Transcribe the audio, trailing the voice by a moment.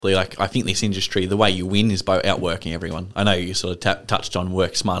Like, I think this industry, the way you win is by outworking everyone. I know you sort of touched on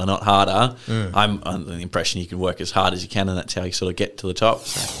work smarter, not harder. I'm under the impression you can work as hard as you can, and that's how you sort of get to the top.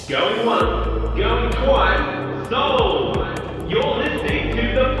 Going once, going twice, sold. You're listening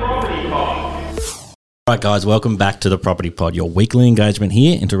to The Property Pod. All right, guys, welcome back to The Property Pod, your weekly engagement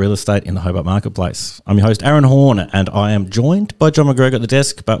here into real estate in the Hobart Marketplace. I'm your host, Aaron Horn, and I am joined by John McGregor at the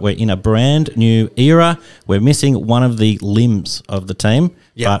desk, but we're in a brand new era. We're missing one of the limbs of the team,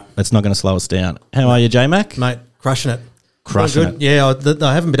 but it's not going to slow us down. How are you, J-Mac? Mate, crushing it. Crushing it. Yeah,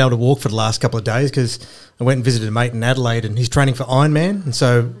 I haven't been able to walk for the last couple of days because I went and visited a mate in Adelaide and he's training for Ironman. And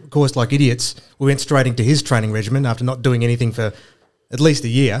so, of course, like idiots, we went straight into his training regimen after not doing anything for at least a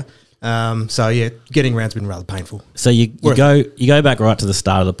year. Getting around's been rather painful. So you go back right to the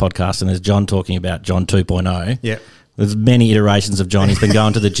start of the podcast, and there's John talking about John 2.0. Yeah. There's many iterations of John. He's been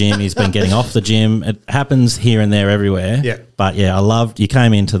going to the gym. He's been getting off the gym. It happens here and there everywhere. Yeah. But yeah, I loved, you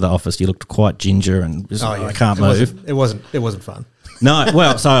came into the office, you looked quite ginger and I can't move. It wasn't fun. No,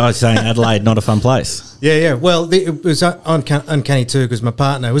 well, so I was saying Adelaide, not a fun place. Yeah. Well, it was uncanny too because my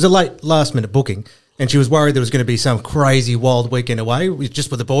partner, it was a last minute booking. And she was worried there was going to be some crazy wild weekend away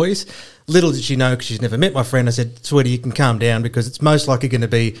just with the boys. Little did she know, because she's never met my friend, I said, sweetie, you can calm down because it's most likely going to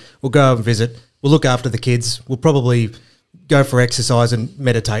be, we'll go and visit, we'll look after the kids, we'll probably go for exercise and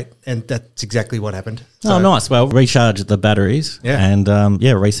meditate. And that's exactly what happened. So, nice. Well, recharge the batteries and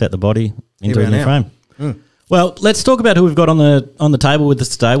reset the body into a new frame. Well, let's talk about who we've got on the table with us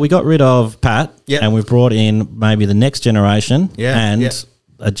today. We got rid of Pat and we've brought in maybe the next generation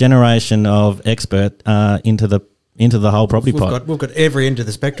a generation of expert into the whole property pod. We've got every end of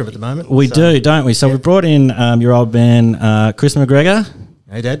the spectrum at the moment. We do, don't we? So we brought in your old man, Chris McGregor.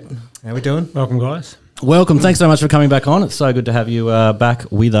 Hey, Dad. How we doing? Welcome, guys. Welcome. Thanks so much for coming back on. It's so good to have you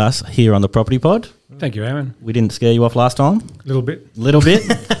back with us here on the Property Pod. Thank you, Aaron. We didn't scare you off last time? A little bit.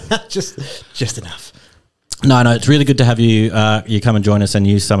 Just enough. No, it's really good to have you come and join us and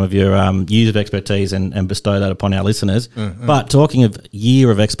use some of your years of expertise and bestow that upon our listeners. Mm-hmm. But talking of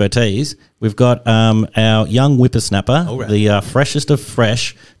year of expertise, we've got our young whippersnapper, the freshest of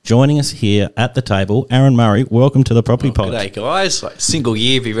fresh, joining us here at the table. Aaron Murray, welcome to the Property Pod. G'day, guys. Single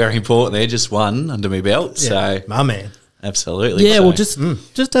year be very important there, just one under my belt. Yeah, so my man. Absolutely. Yeah, well, just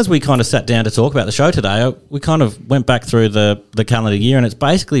as we kind of sat down to talk about the show today, we kind of went back through the calendar year, and it's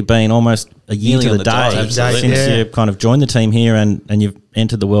basically been almost a year to the day since you kind of joined the team here and you've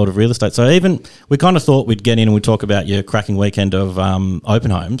entered the world of real estate. So even we kind of thought we'd get in and we'd talk about your cracking weekend of open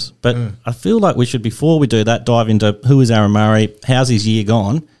homes. But I feel like we should, before we do that, dive into who is Aaron Murray, how's his year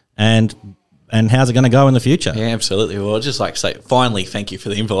gone, and how's it going to go in the future? Yeah, absolutely. Well, I'd just like to say, finally, thank you for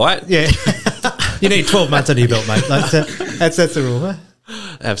the invite. Yeah. You need 12 months under your belt, mate. That's the rule, huh?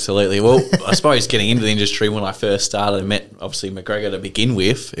 Absolutely. Well, I suppose getting into the industry when I first started, I met obviously McGregor to begin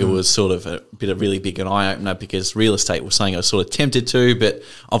with. It was sort of a bit of really big an eye-opener because real estate was something I was sort of tempted to, but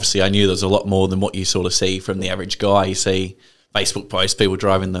obviously I knew there was a lot more than what you sort of see from the average guy. You see Facebook posts, people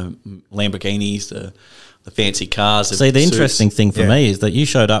driving the Lamborghinis, the fancy cars. See, the interesting thing for me is that you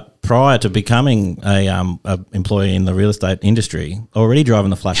showed up prior to becoming a employee in the real estate industry, already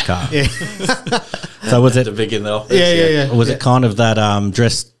driving the flash car. So was it to begin the office? Yeah. Or was it kind of that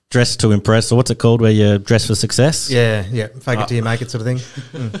dress to impress, or what's it called, where you dress for success? Yeah. Fake it till you make it, sort of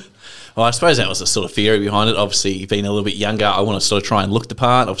thing. Well, I suppose that was the sort of theory behind it. Obviously, being a little bit younger, I want to sort of try and look the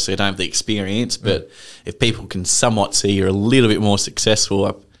part. Obviously, I don't have the experience, but if people can somewhat see you're a little bit more successful,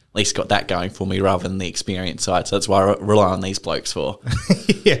 I've at least got that going for me rather than the experience side. So that's why I rely on these blokes for.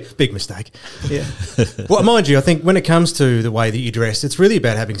 Yeah, big mistake. Yeah. Well, mind you, I think when it comes to the way that you dress, it's really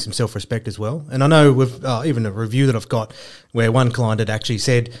about having some self-respect as well. And I know with even a review that I've got where one client had actually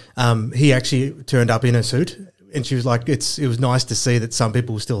said he actually turned up in a suit, and she was like, it was nice to see that some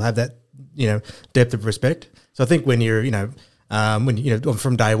people still have that, depth of respect. So I think when you're,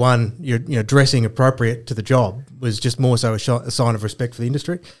 from day one, you're dressing appropriate to the job was just more so a sign of respect for the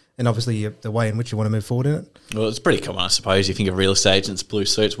industry, and obviously the way in which you want to move forward in it. Well, it's pretty common, I suppose. You think of real estate agents, blue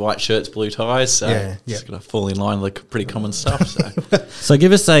suits, white shirts, blue ties. So it's going to fall in line with pretty common stuff. So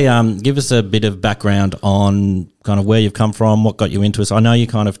give us a bit of background on kind of where you've come from, what got you into it. I know you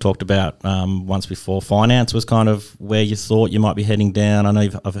kind of talked about once before finance was kind of where you thought you might be heading down. I know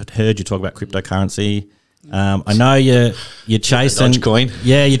I've heard you talk about cryptocurrency. I know you're chasing Dogecoin.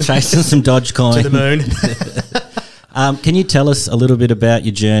 Yeah, you're chasing some Dogecoin to the moon. Can you tell us a little bit about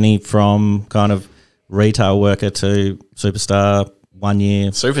your journey from kind of retail worker to superstar 1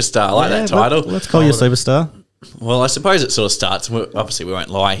 year? Superstar, I like that title. Let's call you a superstar. Well, I suppose it sort of starts, obviously we won't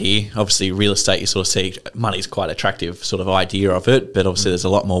lie here, obviously real estate you sort of see money's quite attractive sort of idea of it, but obviously there's a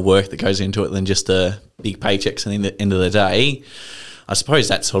lot more work that goes into it than just the big paychecks at the end of the day. I suppose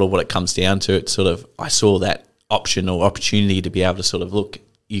that's sort of what it comes down to. It's sort of, I saw that option or opportunity to be able to sort of look,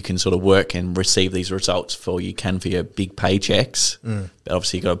 you can sort of work and receive these results for your big paychecks, but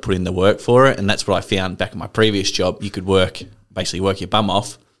obviously you got to put in the work for it. And that's what I found back in my previous job. You could basically work your bum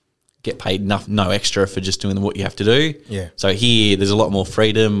off, get paid no extra for just doing what you have to do. Yeah. So here, there's a lot more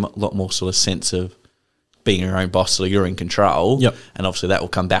freedom, a lot more sort of sense of being your own boss, so you're in control. Yep. And obviously that will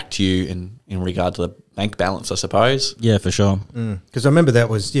come back to you in regard to the bank balance, I suppose. Yeah, for sure. Because I remember that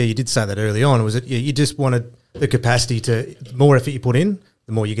was, you did say that early on. Was it, you just wanted the capacity to, the more effort you put in,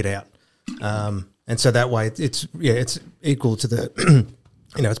 the more you get out. And so that way it's equal to the,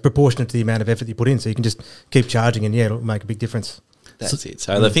 it's proportionate to the amount of effort you put in. So you can just keep charging and it'll make a big difference. That's it.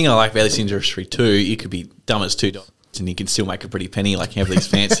 So the thing I like about this industry too, you could be dumb as $2 and you can still make a pretty penny. Like you have these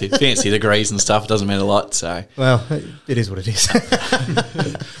fancy degrees and stuff. It doesn't mean a lot. So well, it is what it is.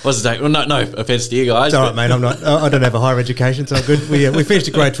 What's the date? Well, no offense to you guys. It's all right, mate. I don't have a higher education, so I'm good. We finished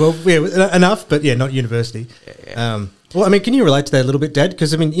at grade 12. Enough, but not university. Yeah. Well, I mean, can you relate to that a little bit, Dad?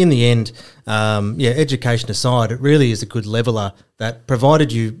 Because I mean, in the end, education aside, it really is a good leveler that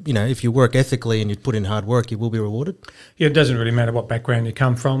provided you, if you work ethically and you put in hard work, you will be rewarded. Yeah, it doesn't really matter what background you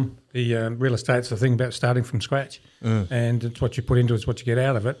come from. The real estate's the thing about starting from scratch, and it's what you put into it, it's what you get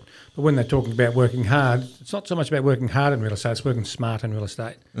out of it. But when they're talking about working hard, it's not so much about working hard in real estate; it's working smart in real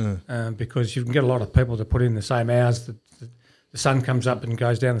estate, because you can get a lot of people to put in the same hours. The sun comes up and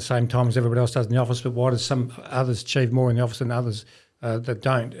goes down the same time as everybody else does in the office, but why does some others achieve more in the office than others that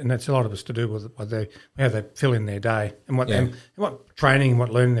don't? And that's a lot of us to do with how they fill in their day and what training and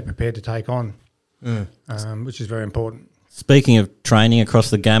what learning they're prepared to take on, which is very important. Speaking of training across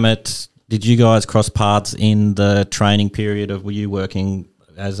the gamut, did you guys cross paths in the training period were you working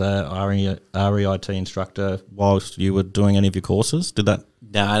as a REIT instructor whilst you were doing any of your courses? Did that?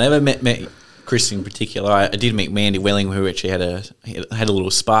 No, I never met Chris in particular. I did meet Mandy Welling, who actually had a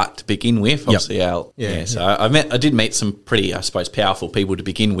little spark to begin with. Obviously, so I did meet some pretty, I suppose, powerful people to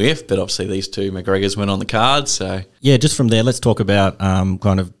begin with. But obviously, these two McGregors went on the cards. So yeah, just from there, let's talk about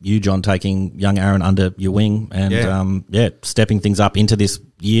kind of you, John, taking young Aaron under your wing and stepping things up into this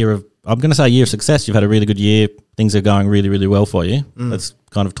year of, I'm going to say, year of success. You've had a really good year. Things are going really, really well for you. Let's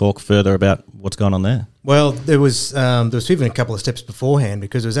kind of talk further about what's going on there. Well, there was even a couple of steps beforehand,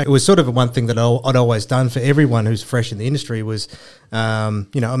 because it was sort of one thing that I'd always done for everyone who's fresh in the industry was, I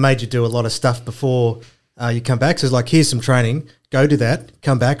made you do a lot of stuff before you come back. So it's like, here's some training, go do that,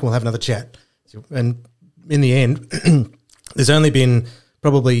 come back and we'll have another chat. And in the end, there's only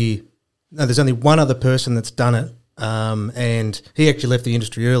one other person that's done it. And he actually left the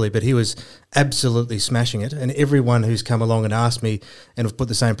industry early, but he was absolutely smashing it. And everyone who's come along and asked me and have put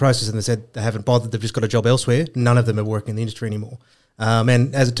the same process and they said they haven't bothered, they've just got a job elsewhere, none of them are working in the industry anymore.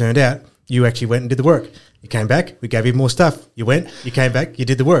 And as it turned out, you actually went and did the work. You came back, we gave you more stuff. You went, you came back, you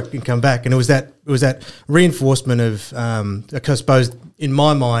did the work, and come back. And it was that reinforcement of, I suppose, in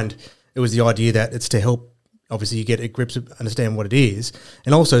my mind, it was the idea that it's to help. Obviously, you get a grip to understand what it is.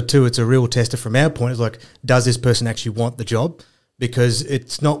 And also, too, it's a real tester from our point. It's like, does this person actually want the job? Because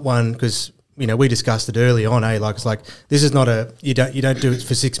it's not one, because, we discussed it early on, it's like, this is not you don't do it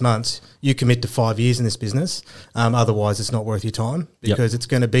for 6 months. You commit to 5 years in this business. Otherwise, it's not worth your time, because it's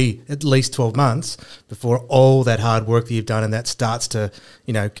going to be at least 12 months before all that hard work that you've done and that starts to,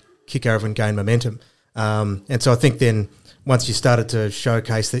 kick over and gain momentum. And so I think then once you started to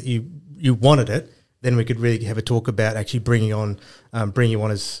showcase that you wanted it, then we could really have a talk about actually bringing you on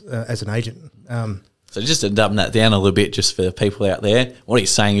as an agent. So just to dumb that down a little bit, just for the people out there, what he's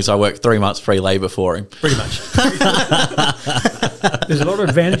saying is I worked 3 months free labour for him. Pretty much. There's a lot of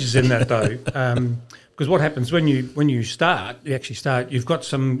advantages in that, though, because what happens when you start, you've got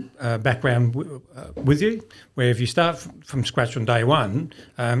some background with you, where if you start from scratch on day one,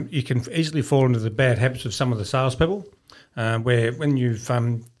 you can easily fall into the bad habits of some of the salespeople, where when you've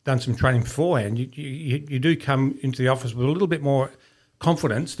done some training beforehand, you do come into the office with a little bit more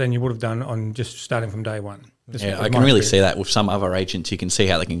confidence than you would have done on just starting from day one. I can really see that with some other agents. You can see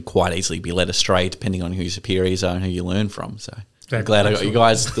how they can quite easily be led astray depending on who your superiors are and who you learn from. So I'm glad I got you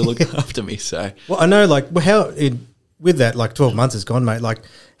guys to look after me. So well, I know, with that, 12 months has gone, mate.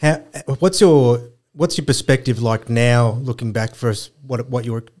 What's your perspective like now, looking back for us? What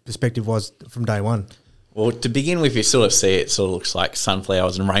your perspective was from day one? Well, to begin with, you sort of see it sort of looks like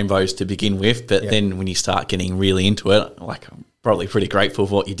sunflowers and rainbows to begin with, but then when you start getting really into it, I'm probably pretty grateful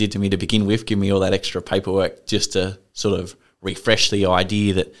for what you did to me to begin with, give me all that extra paperwork just to sort of refresh the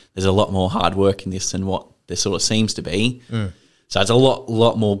idea that there's a lot more hard work in this than what there sort of seems to be. So it's a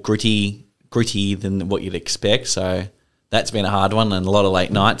lot more gritty than what you'd expect. So that's been a hard one and a lot of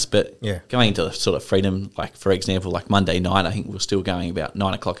late nights. But Yeah. going into sort of freedom, like for example, like Monday night, I think we're still going about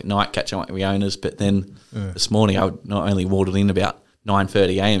 9 o'clock at night, catching up with the owners. But then this morning, I not only waddled in about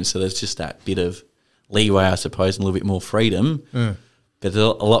 9:30 a.m. So there's just that bit of leeway, I suppose, and a little bit more freedom. But a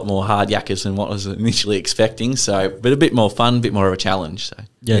lot more hard yakkers than what I was initially expecting. So, but a bit more fun, a bit more of a challenge. So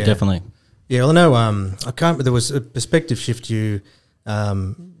Yeah, Yeah. definitely. Yeah, well, I know. I can't. There was a perspective shift you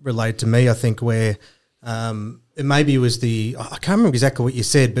relayed to me. I think where it maybe was the. I can't remember exactly what you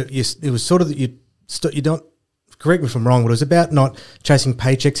said, but it was sort of that you don't. Correct me if I'm wrong, but it was about not chasing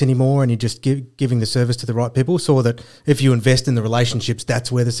paychecks anymore, and you just giving the service to the right people. Saw that if you invest in the relationships,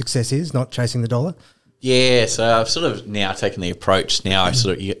 that's where the success is, not chasing the dollar. yeah, so I've sort of now taken the approach. Now I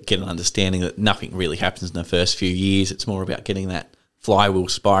sort of get an understanding that nothing really happens in the first few years. It's more about getting that flywheel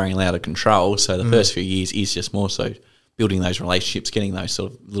spiraling out of control. So the first few years is just more so building those relationships, getting those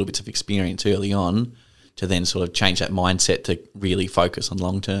sort of little bits of experience early on, to then sort of change that mindset to really focus on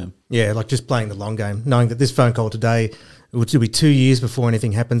long term. Yeah, like just playing the long game, knowing that this phone call today, it will be 2 years before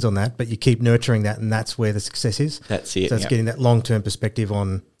anything happens on that, but you keep nurturing that, and that's where the success is. That's it. So it's yep. getting that long-term perspective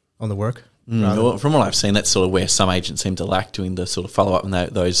on the work. Well, from what I've seen, that's sort of where some agents seem to lack, doing the sort of follow-up and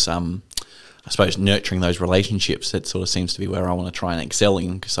those, I suppose, nurturing those relationships. That sort of seems to be where I want to try and excel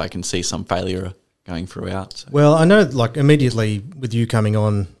in, because I can see some failure going throughout. So. Well, I know, like, immediately with you coming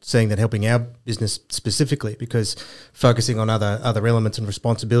on, seeing that helping our business specifically, because focusing on other elements and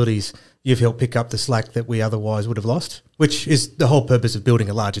responsibilities, you've helped pick up the slack that we otherwise would have lost, which is the whole purpose of building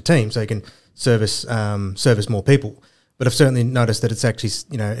a larger team, so you can service more people. But I've certainly noticed that it's actually,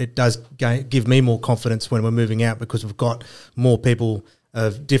 it does give me more confidence when we're moving out, because we've got more people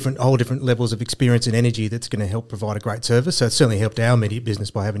of whole different levels of experience and energy that's going to help provide a great service. So it's certainly helped our immediate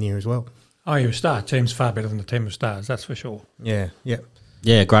business by having you as well. Oh, you're a star. Team's far better than the team of stars, that's for sure. Yeah, yeah.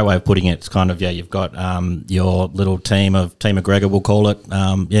 Yeah, great way of putting it. It's kind of, you've got your little team of Team McGregor, we'll call it,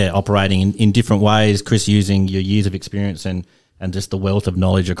 operating in different ways. Chris, using your years of experience and just the wealth of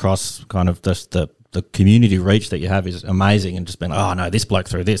knowledge across kind of just the community reach that you have is amazing, and just being like, oh, I know this bloke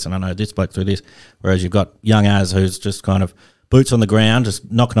through this, and I know this bloke through this. Whereas you've got young Az, who's just kind of boots on the ground, just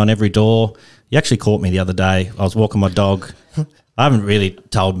knocking on every door. You actually caught me the other day. I was walking my dog. I haven't really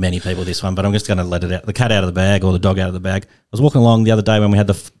told many people this one, but I'm just going to let it out. The cat out of the bag, or the dog out of the bag. I was walking along the other day when we had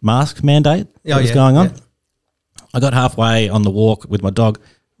the mask mandate that was going on. Yeah. I got halfway on the walk with my dog,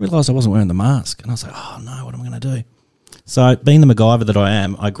 realised I wasn't wearing the mask, and I was like, oh no, what am I going to do? So being the MacGyver that I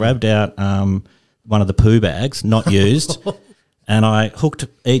am, I grabbed out one of the poo bags, not used, and I hooked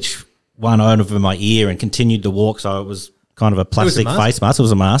each one over my ear and continued to walk. So it was kind of a plastic face mask. It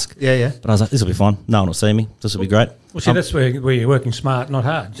was a mask. Yeah, yeah. But I was like, this will be fine. No one will see me. This will be great. Well, see, that's where you're working smart, not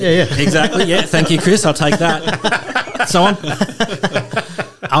hard. Yeah, yeah. Exactly. Yeah. Thank you, Chris. I'll take that. So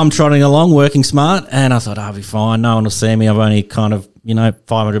I'm trotting along, working smart, and I thought, I'll be fine. No one will see me. I've only kind of,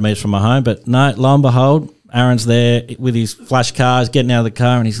 500 metres from my home. But no, lo and behold, Aaron's there with his flash cars, getting out of the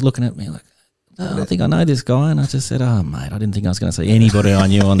car, and he's looking at me like, I think I know this guy. And I just said, oh, mate, I didn't think I was going to see anybody I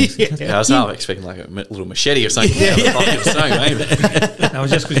knew on this. I was expecting like a little machete or something. Maybe. That was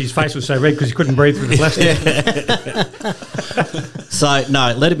just because his face was so red because he couldn't breathe through the plastic. So,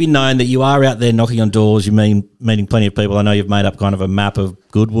 no, let it be known that you are out there knocking on doors. You're meeting plenty of people. I know you've made up kind of a map of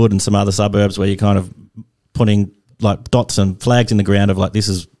Goodwood and some other suburbs where you're kind of putting like dots and flags in the ground of like, this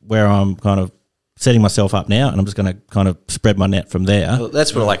is where I'm kind of setting myself up now, and I'm just going to kind of spread my net from there. Well,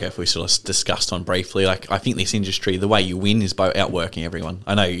 that's what, if we sort of discussed on briefly, I think this industry, the way you win is by outworking everyone.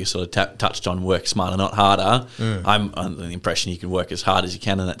 I know you sort of touched on work smarter, not harder. I'm under the impression you can work as hard as you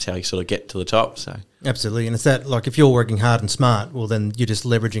can, and that's how you sort of get to the top. So absolutely, and it's that, like, if you're working hard and smart, well, then you're just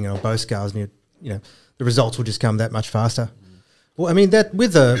leveraging it on both scales, and the results will just come that much faster. Well, I mean, that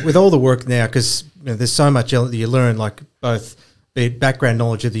with all the work now, because there's so much that you learn, like both be it background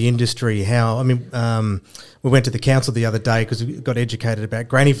knowledge of the industry, we went to the council the other day because we got educated about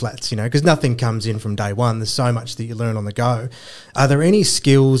granny flats, because nothing comes in from day one. There's so much that you learn on the go. Are there any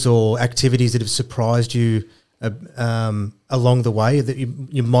skills or activities that have surprised you along the way that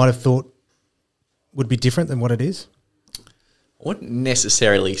you might have thought would be different than what it is? I wouldn't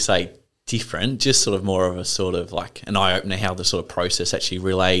necessarily say different, just sort of more of a sort of like an eye-opener how the sort of process actually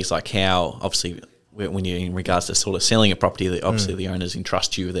relays, like how obviously when you're in regards to sort of selling a property, that obviously the owners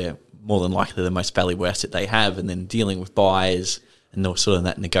entrust you, they're more than likely the most valuable asset they have, and then dealing with buyers and sort of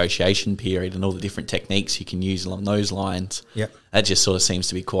that negotiation period and all the different techniques you can use along those lines. Yep. That just sort of seems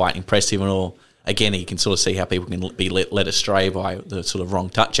to be quite impressive, and all. Again, you can sort of see how people can be led astray by the sort of wrong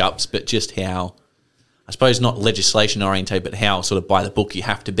touch-ups, but just how I suppose not legislation oriented, but how sort of by the book you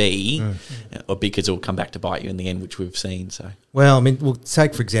have to be, or because it will come back to bite you in the end, which we've seen. So, well, I mean, we'll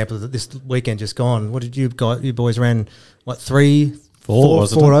take for example that this weekend just gone. What did you boys ran? What,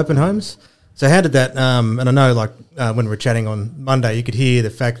 four open homes? So how did that? And I know, like when we were chatting on Monday, you could hear the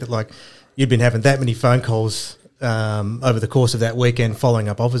fact that like you'd been having that many phone calls over the course of that weekend, following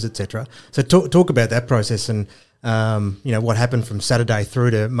up offers, etc. So talk about that process and what happened from Saturday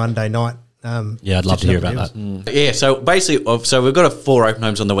through to Monday night. I'd love to hear about that. Yeah, so basically, we've got 4 open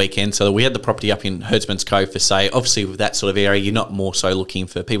homes on the weekend. So we had the property up in Herdsman's Cove for sale. Obviously, with that sort of area, you're not more so looking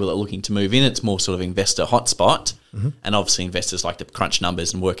for people that are looking to move in. It's more sort of investor hotspot. And obviously, investors like to crunch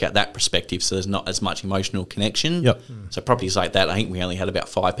numbers and work out that perspective. So there's not as much emotional connection. Yep. So properties like that, I think we only had about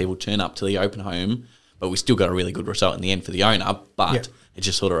 5 people turn up to the open home, but we still got a really good result in the end for the owner. But it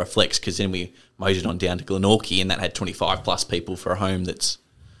just sort of reflects because then we motored on down to Glenorchy, and that had 25 plus people for a home that's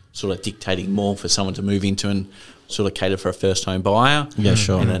sort of dictating more for someone to move into and sort of cater for a first home buyer. Yeah,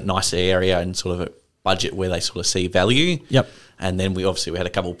 sure. In a nicer area and sort of a budget where they sort of see value. Yep. And then we had a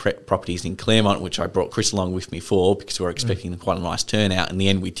couple of properties in Claremont, which I brought Chris along with me for because we were expecting quite a nice turnout. In the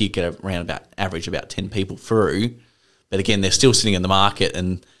end, we did get around about 10 people through. But again, they're still sitting in the market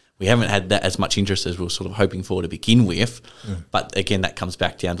and we haven't had that as much interest as we were sort of hoping for to begin with. But again, that comes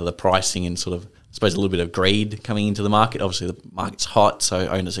back down to the pricing and sort of, I suppose, a little bit of greed coming into the market. Obviously, the market's hot, so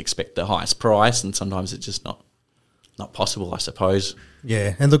owners expect the highest price, and sometimes it's just not possible, I suppose.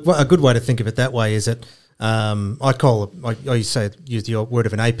 Yeah, and look, a good way to think of it that way is that I use the word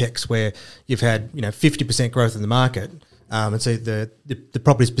of an apex where you've had 50% growth in the market, and so the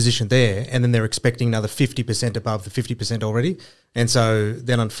property's positioned there, and then they're expecting another 50% above the 50% already, and so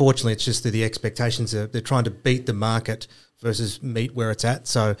then unfortunately it's just the expectations they're trying to beat the market versus meet where it's at.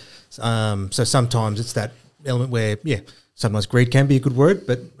 So sometimes it's that element where sometimes greed can be a good word,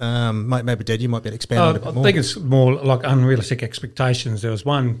 but maybe Dad, you might be able to expand on it a bit more. I think it's more like unrealistic expectations. There was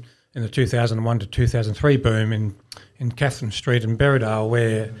one in the 2001 to 2003 boom in Catherine Street in Berrydale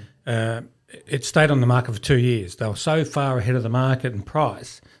where it stayed on the market for 2 years. They were so far ahead of the market in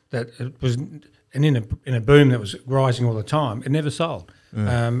price that it was, and in a boom that was rising all the time, it never sold.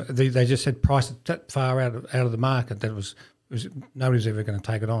 They just had priced that far out of the market that it was nobody's ever going to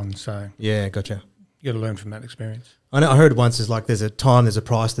take it on. So yeah, gotcha. You got to learn from that experience. I know. I heard once is like there's a time, there's a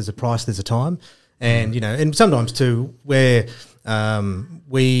price, there's a price, there's a time, and and sometimes too where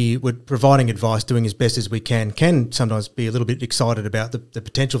we were providing advice, doing as best as we can sometimes be a little bit excited about the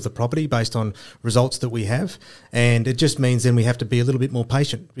potential of the property based on results that we have. And it just means then we have to be a little bit more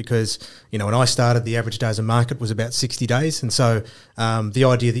patient because, when I started, the average days of market was about 60 days. And so the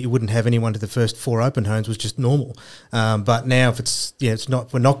idea that you wouldn't have anyone to the first 4 open homes was just normal. But now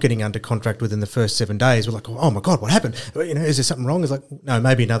if we're not getting under contract within the first 7 days, we're like, oh my God, what happened? Is there something wrong? It's like, no,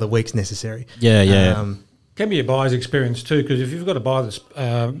 maybe another week's necessary. Yeah. Can be a buyer's experience too, because if you've got a buyer that's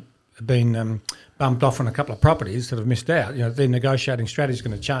been bumped off on a couple of properties that have missed out, their negotiating strategy is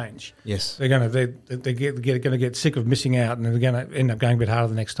going to change. Yes, they're going to get sick of missing out, and they're going to end up going a bit harder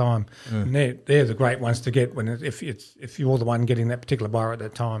the next time. And they're the great ones to get if you're the one getting that particular buyer at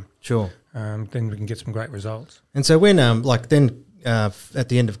that time. Sure, then we can get some great results. And so when at the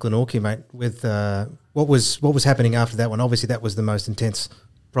end of Glenorchy, mate, with what was happening after that one? Obviously, that was the most intense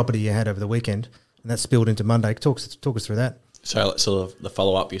property you had over the weekend. And that spilled into Monday. Talk us through that. So sort of the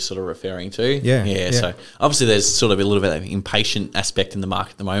follow-up you're sort of referring to? Yeah. So obviously there's sort of a little bit of an impatient aspect in the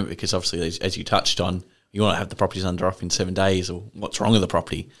market at the moment because obviously, as you touched on, you want to have the properties under offer in 7 days or what's wrong with the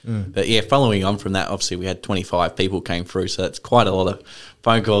property. But following on from that, obviously we had 25 people came through, so that's quite a lot of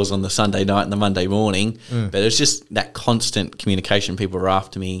phone calls on the Sunday night and the Monday morning. But it's just that constant communication. People were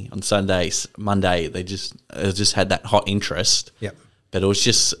after me on Sundays, Monday. They just had that hot interest. Yep. But it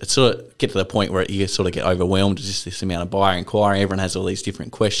sort of get to the point where you sort of get overwhelmed with just this amount of buyer inquiry. Everyone has all these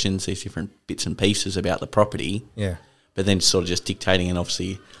different questions, these different bits and pieces about the property. Yeah. But then sort of just dictating, and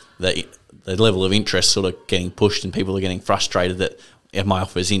obviously the level of interest sort of getting pushed, and people are getting frustrated that my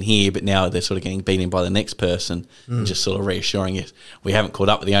offer's in here, but now they're sort of getting beaten by the next person, and just sort of reassuring you, we haven't caught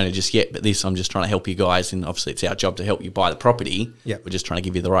up with the owner just yet, but I'm just trying to help you guys, and obviously it's our job to help you buy the property. Yeah. We're just trying to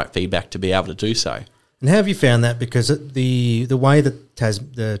give you the right feedback to be able to do so. And how have you found that? Because the way that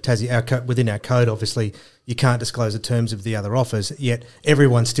Tassie, within our code, obviously, you can't disclose the terms of the other offers, yet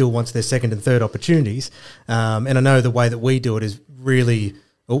everyone still wants their second and third opportunities. And I know the way that we do it is really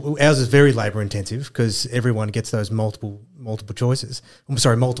Ours is very labour intensive because everyone gets those multiple choices.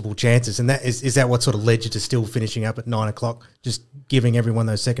 Multiple chances, and that is that what sort of led you to still finishing up at 9 o'clock, just giving everyone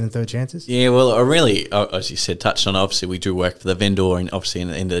those second and third chances? Yeah, well, I really, as you said, touched on. Obviously, we do work for the vendor, and obviously, at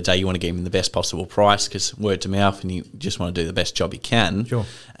the end of the day, you want to give them the best possible price because word to mouth, and you just want to do the best job you can. Sure.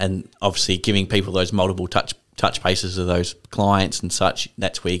 And obviously, giving people those multiple touch bases of those clients and such,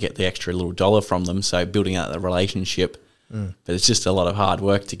 that's where you get the extra little dollar from them. So building out the relationship. But it's just a lot of hard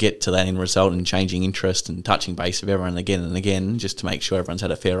work to get to that end result and changing interest and touching base with everyone again and again just to make sure everyone's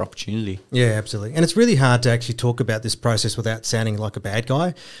had a fair opportunity. Yeah, absolutely. And it's really hard to actually talk about this process without sounding like a bad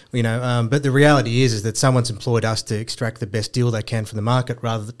guy, but the reality is that someone's employed us to extract the best deal they can from the market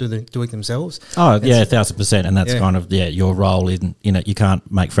rather than doing it themselves. Oh, yeah, 1,000%. And that's kind of, your role in, you can't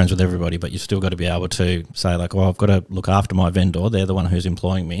make friends with everybody, but you've still got to be able to say like, well, I've got to look after my vendor. They're the one who's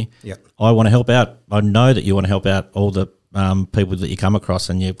employing me. Yep. I want to help out. I know that you want to help out all the people that you come across,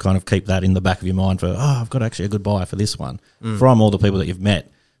 and you kind of keep that in the back of your mind for, I've got actually a good buy for this one from all the people that you've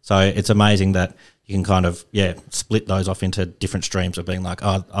met. So it's amazing that you can kind of, split those off into different streams of being like,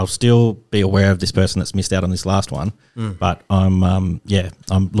 I'll still be aware of this person that's missed out on this last one, but I'm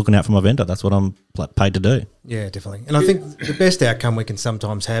looking out for my vendor. That's what I'm paid to do. Yeah, definitely. And I think the best outcome we can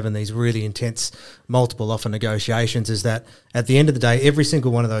sometimes have in these really intense multiple offer negotiations is that at the end of the day, every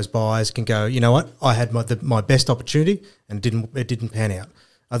single one of those buyers can go, you know what, I had my best opportunity and it didn't pan out.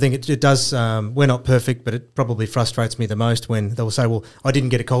 I think it does. We're not perfect, but it probably frustrates me the most when they'll say, "Well, I didn't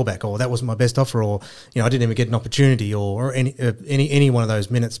get a call back, or that wasn't my best offer, or I didn't even get an opportunity, or any one of those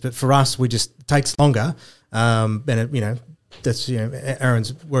minutes." But for us, it takes longer, and that's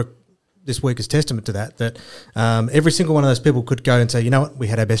Aaron's work this week is testament to that. That every single one of those people could go and say, "You know what, we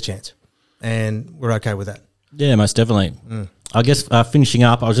had our best chance, and we're okay with that." Yeah, most definitely. I guess finishing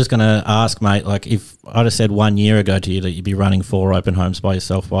up, I was just going to ask, mate, like if I'd have said 1 year ago to you that you'd be running 4 open homes by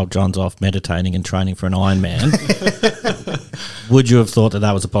yourself while John's off meditating and training for an Ironman, would you have thought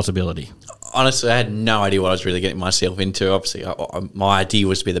that was a possibility? Honestly, I had no idea what I was really getting myself into. Obviously, my idea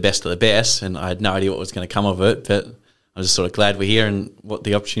was to be the best of the best, and I had no idea what was going to come of it, but I'm just sort of glad we're here and what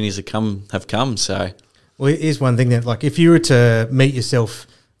the opportunities have come. So, well, here's one thing that, like, if you were to meet yourself,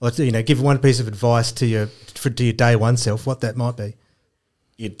 or give one piece of advice to your day one self, what that might be.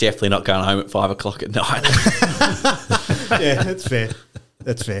 You're definitely not going home at 5 o'clock at night. Yeah, that's fair.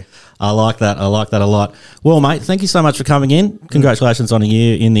 That's fair. I like that a lot. Well, mate, thank you so much for coming in. Congratulations on a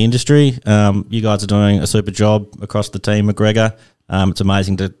year in the industry. You guys are doing a super job across the Team McGregor. It's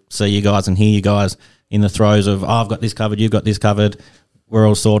amazing to see you guys and hear you guys in the throes of, I've got this covered, you've got this covered. We're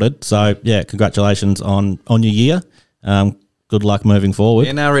all sorted. So, yeah, congratulations on your year. Good luck moving forward.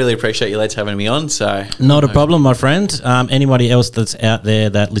 Yeah, no, I really appreciate you lads having me on. So not a problem, my friend. Anybody else that's out there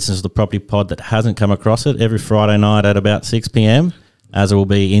that listens to the Property Pod that hasn't come across it, every Friday night at about 6 p.m, as it will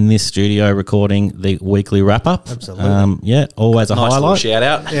be in this studio recording the weekly wrap-up. Absolutely. Always a nice highlight. Little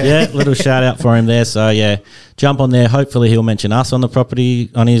shout-out. Yeah, little shout-out for him there. So, jump on there. Hopefully he'll mention us on the property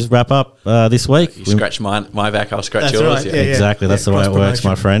on his wrap-up this week. You scratch my back, I'll scratch That's yours. Right. Yeah. Exactly. That's the way it works,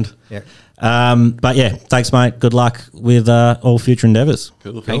 my friend. Yeah. But thanks, mate. Good luck with all future endeavours.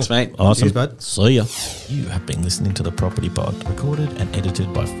 Cool. Thanks, mate. Awesome. Cheers, bud. See ya. You have been listening to the Property Pod, recorded and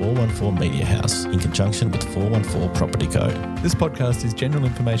edited by 414 Media House in conjunction with 414 Property Co. This podcast is general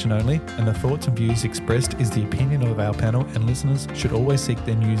information only, and the thoughts and views expressed is the opinion of our panel, and listeners should always seek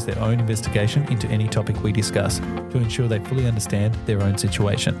then use their own investigation into any topic we discuss to ensure they fully understand their own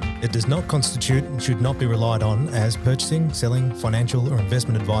situation. It does not constitute and should not be relied on as purchasing, selling, financial or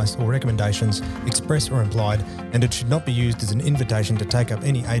investment advice or recommendations, express or implied, and it should not be used as an invitation to take up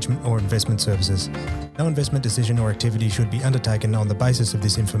any agent or investment services. No investment decision or activity should be undertaken on the basis of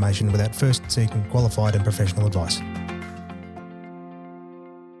this information without first seeking qualified and professional advice.